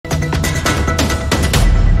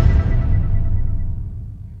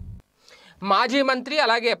మాజీ మంత్రి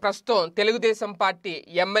అలాగే ప్రస్తుతం Telugu Desam party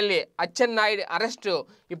MLA Atchannaidu arrest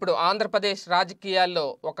ఇప్పుడు ఆంధ్రప్రదేశ్ రాజకీయాల్లో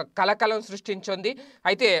ఒక కలకలం సృష్టించింది.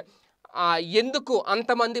 అయితే ఎందుకు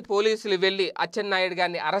అంతమంది పోలీసులు వెళ్ళి అచ్చెన్నాయుడు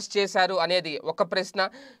గారిని అరెస్ట్ చేశారు అనేది ఒక ప్రశ్న.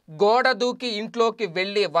 గోడ దూకి ఇంట్లోకి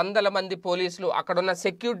వెళ్ళి వందల మంది పోలీసులు అక్కడున్న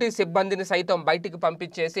సెక్యూరిటీ సిబ్బందిని సైతం బయటికి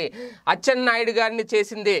పంపించేసి అచ్చెన్నాయుడు గారిని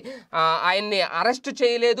చేసింది ఆయన్ని అరెస్టు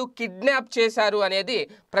చేయలేదు, కిడ్నాప్ చేశారు అనేది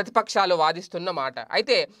ప్రతిపక్షాలు వాదిస్తున్న మాట.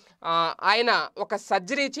 అయితే ఆయన ఒక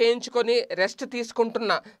సర్జరీ చేయించుకొని రెస్ట్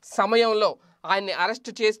తీసుకుంటున్న సమయంలో ఆయన్ని అరెస్ట్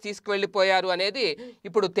చేసి తీసుకువెళ్ళిపోయారు అనేది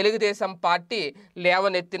ఇప్పుడు తెలుగుదేశం పార్టీ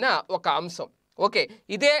లేవనెత్తిన ఒక అంశం. ఓకే,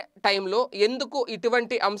 ఇదే టైంలో ఎందుకు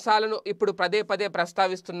ఇటువంటి అంశాలను ఇప్పుడు పదే పదే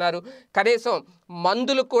ప్రస్తావిస్తున్నారు? కనీసం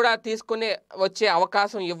మందులు కూడా తీసుకునే వచ్చే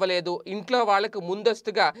అవకాశం ఇవ్వలేదు, ఇంట్లో వాళ్ళకు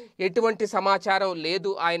ముందస్తుగా ఎటువంటి సమాచారం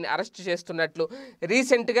లేదు ఆయన అరెస్ట్ చేస్తున్నట్లు.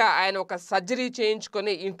 రీసెంట్గా ఆయన ఒక సర్జరీ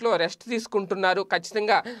చేయించుకొని ఇంట్లో రెస్ట్ తీసుకుంటున్నారు.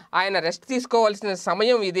 ఖచ్చితంగా ఆయన రెస్ట్ తీసుకోవాల్సిన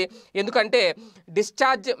సమయం ఇది. ఎందుకంటే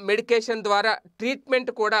డిశ్చార్జ్ మెడికేషన్ ద్వారా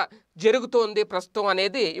ట్రీట్మెంట్ కూడా జరుగుతోంది ప్రస్తుతం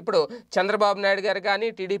అనేది ఇప్పుడు చంద్రబాబు నాయుడు గారు కానీ,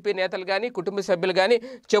 టీడీపీ నేతలు కానీ, కుటుంబ సభ్యులు కానీ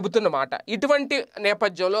చెబుతున్నమాట. ఇటువంటి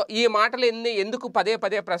నేపథ్యంలో ఈ మాటలు ఎందుకు పదే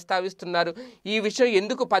పదే ప్రస్తావిస్తున్నారు, ఈ విషయం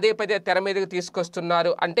ఎందుకు పదే పదే తెర మీదకి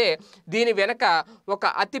తీసుకొస్తున్నారు అంటే దీని వెనక ఒక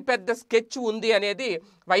అతిపెద్ద స్కెచ్ ఉంది అనేది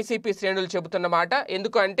వైసీపీ శ్రేణులు చెబుతున్నమాట.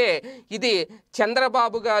 ఎందుకంటే ఇది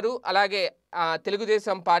చంద్రబాబు గారు అలాగే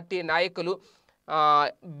తెలుగుదేశం పార్టీ నాయకులు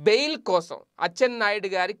బెయిల్ కోసం అచ్చెన్నాయుడు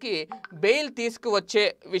గారికి బెయిల్ తీసుకువచ్చే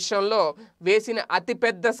విషయంలో వేసిన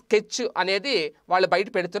అతిపెద్ద స్కెచ్ అనేది వాళ్ళు బయట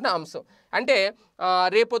పెడుతున్న అంశం. అంటే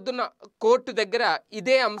రేపొద్దున్న కోర్టు దగ్గర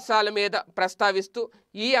ఇదే అంశాల మీద ప్రస్తావిస్తూ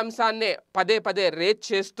ఈ అంశాన్నే పదే పదే రేజ్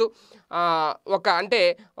చేస్తూ ఒక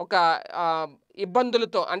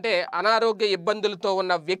ఇబ్బందులతో అంటే అనారోగ్య ఇబ్బందులతో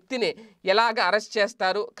ఉన్న వ్యక్తిని ఎలాగ అరెస్ట్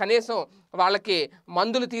చేస్తారు, కనీసం వాళ్ళకి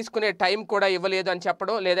మందులు తీసుకునే టైం కూడా ఇవ్వలేదు అని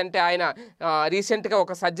చెప్పడం, లేదంటే ఆయన రీసెంట్గా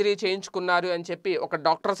ఒక సర్జరీ చేయించుకున్నారు అని చెప్పి ఒక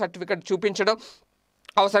డాక్టర్ సర్టిఫికేట్ చూపించడం,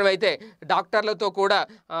 అవసరమైతే డాక్టర్లతో కూడా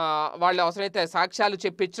వాళ్ళు అవసరమైతే సాక్ష్యాలు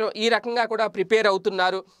చెప్పించడం, ఈ రకంగా కూడా ప్రిపేర్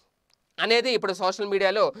అవుతున్నారు అనేది ఇప్పుడు సోషల్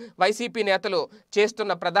మీడియాలో వైసీపీ నేతలు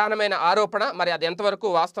చేస్తున్న ప్రధానమైన ఆరోపణ. మరి అది ఎంతవరకు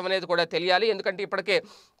వాస్తవం అనేది కూడా తెలియాలి. ఎందుకంటే ఇప్పటికే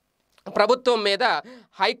ప్రభుత్వం మీద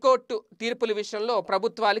హైకోర్టు తీర్పుల విషయంలో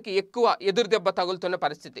ప్రభుత్వాలకి ఎక్కువ ఎదురుదెబ్బ తగులుతున్న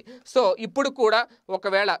పరిస్థితి. సో ఇప్పుడు కూడా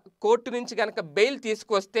ఒకవేళ కోర్టు నుంచి కనుక బెయిల్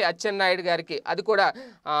తీసుకొస్తే అచ్చెన్నాయుడు గారికి, అది కూడా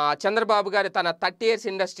చంద్రబాబు గారి తన 40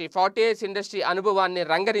 years ఇండస్ట్రీ అనుభవాన్ని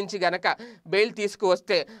రంగరించి గనక బెయిల్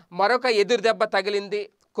తీసుకువస్తే మరొక ఎదురుదెబ్బ తగిలింది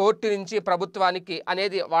కోర్టు నుంచి ప్రభుత్వానికి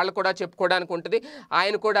అనేది వాళ్ళు కూడా చెప్పుకోవడానికి ఉంటుంది.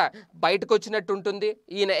 ఆయన కూడా బయటకు వచ్చినట్టు ఉంటుంది.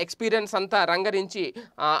 ఈయన ఎక్స్పీరియన్స్ అంతా రంగరించి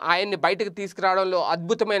ఆయన్ని బయటకు తీసుకురావడంలో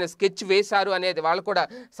అద్భుతమైన స్కెచ్ వేశారు అనేది వాళ్ళు కూడా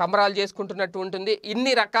సంబరాలు చేసుకుంటున్నట్టు ఉంటుంది.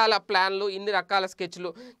 ఇన్ని రకాల ప్లాన్లు, ఇన్ని రకాల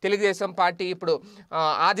స్కెచ్లు తెలుగుదేశం పార్టీ ఇప్పుడు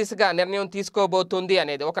ఆ దిశగా నిర్ణయం తీసుకోబోతుంది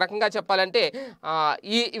అనేది ఒక రకంగా చెప్పాలంటే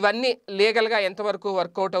ఇవన్నీ లీగల్గా ఎంతవరకు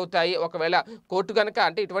వర్కౌట్ అవుతాయి. ఒకవేళ కోర్టు కనుక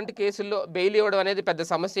అంటే ఇటువంటి కేసుల్లో బెయిల్ ఇవ్వడం అనేది పెద్ద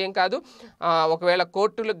సమస్య ఏం కాదు. ఒకవేళ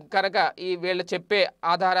కోర్టు కనుక ఈ వీళ్ళు చెప్పే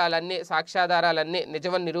ఆధారాలన్నీ, సాక్ష్యాధారాలన్నీ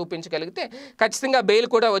నిజమని నిరూపించగలిగితే ఖచ్చితంగా బెయిల్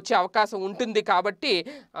కూడా వచ్చే అవకాశం ఉంటుంది. కాబట్టి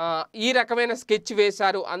ఈ రకమైన స్కెచ్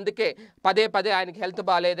వేశారు. అందుకే పదే పదే ఆయనకి హెల్త్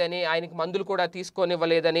బాగాలేదని, ఆయనకి మందులు కూడా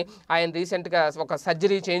తీసుకోనివ్వలేదని, ఆయన రీసెంట్గా ఒక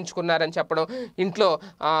సర్జరీ చేయించుకున్నారని చెప్పడం, ఇంట్లో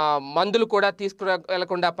మందులు కూడా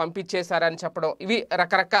తీసుకువెళ్లకుండా పంపించేశారని చెప్పడం, ఇవి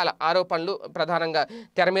రకరకాల ఆరోపణలు ప్రధానంగా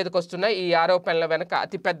తెర మీదకి వస్తున్నాయి. ఈ ఆరోపణల వెనక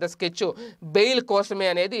అతిపెద్ద స్కెచ్ బెయిల్ కోసమే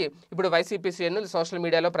అనేది ఇప్పుడు వైసీపీ శ్రేణులు సోషల్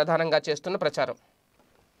మీడియాలో ప్రధానంగా చేస్తున్న ప్రచారం.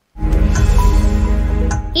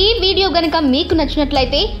 ఈ వీడియో గనుక మీకు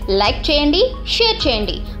నచ్చినట్లయితే లైక్ చేయండి, షేర్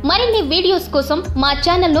చేయండి. మరిన్ని వీడియోస్ కోసం మా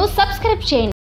ఛానల్ను సబ్స్క్రైబ్ చేయండి.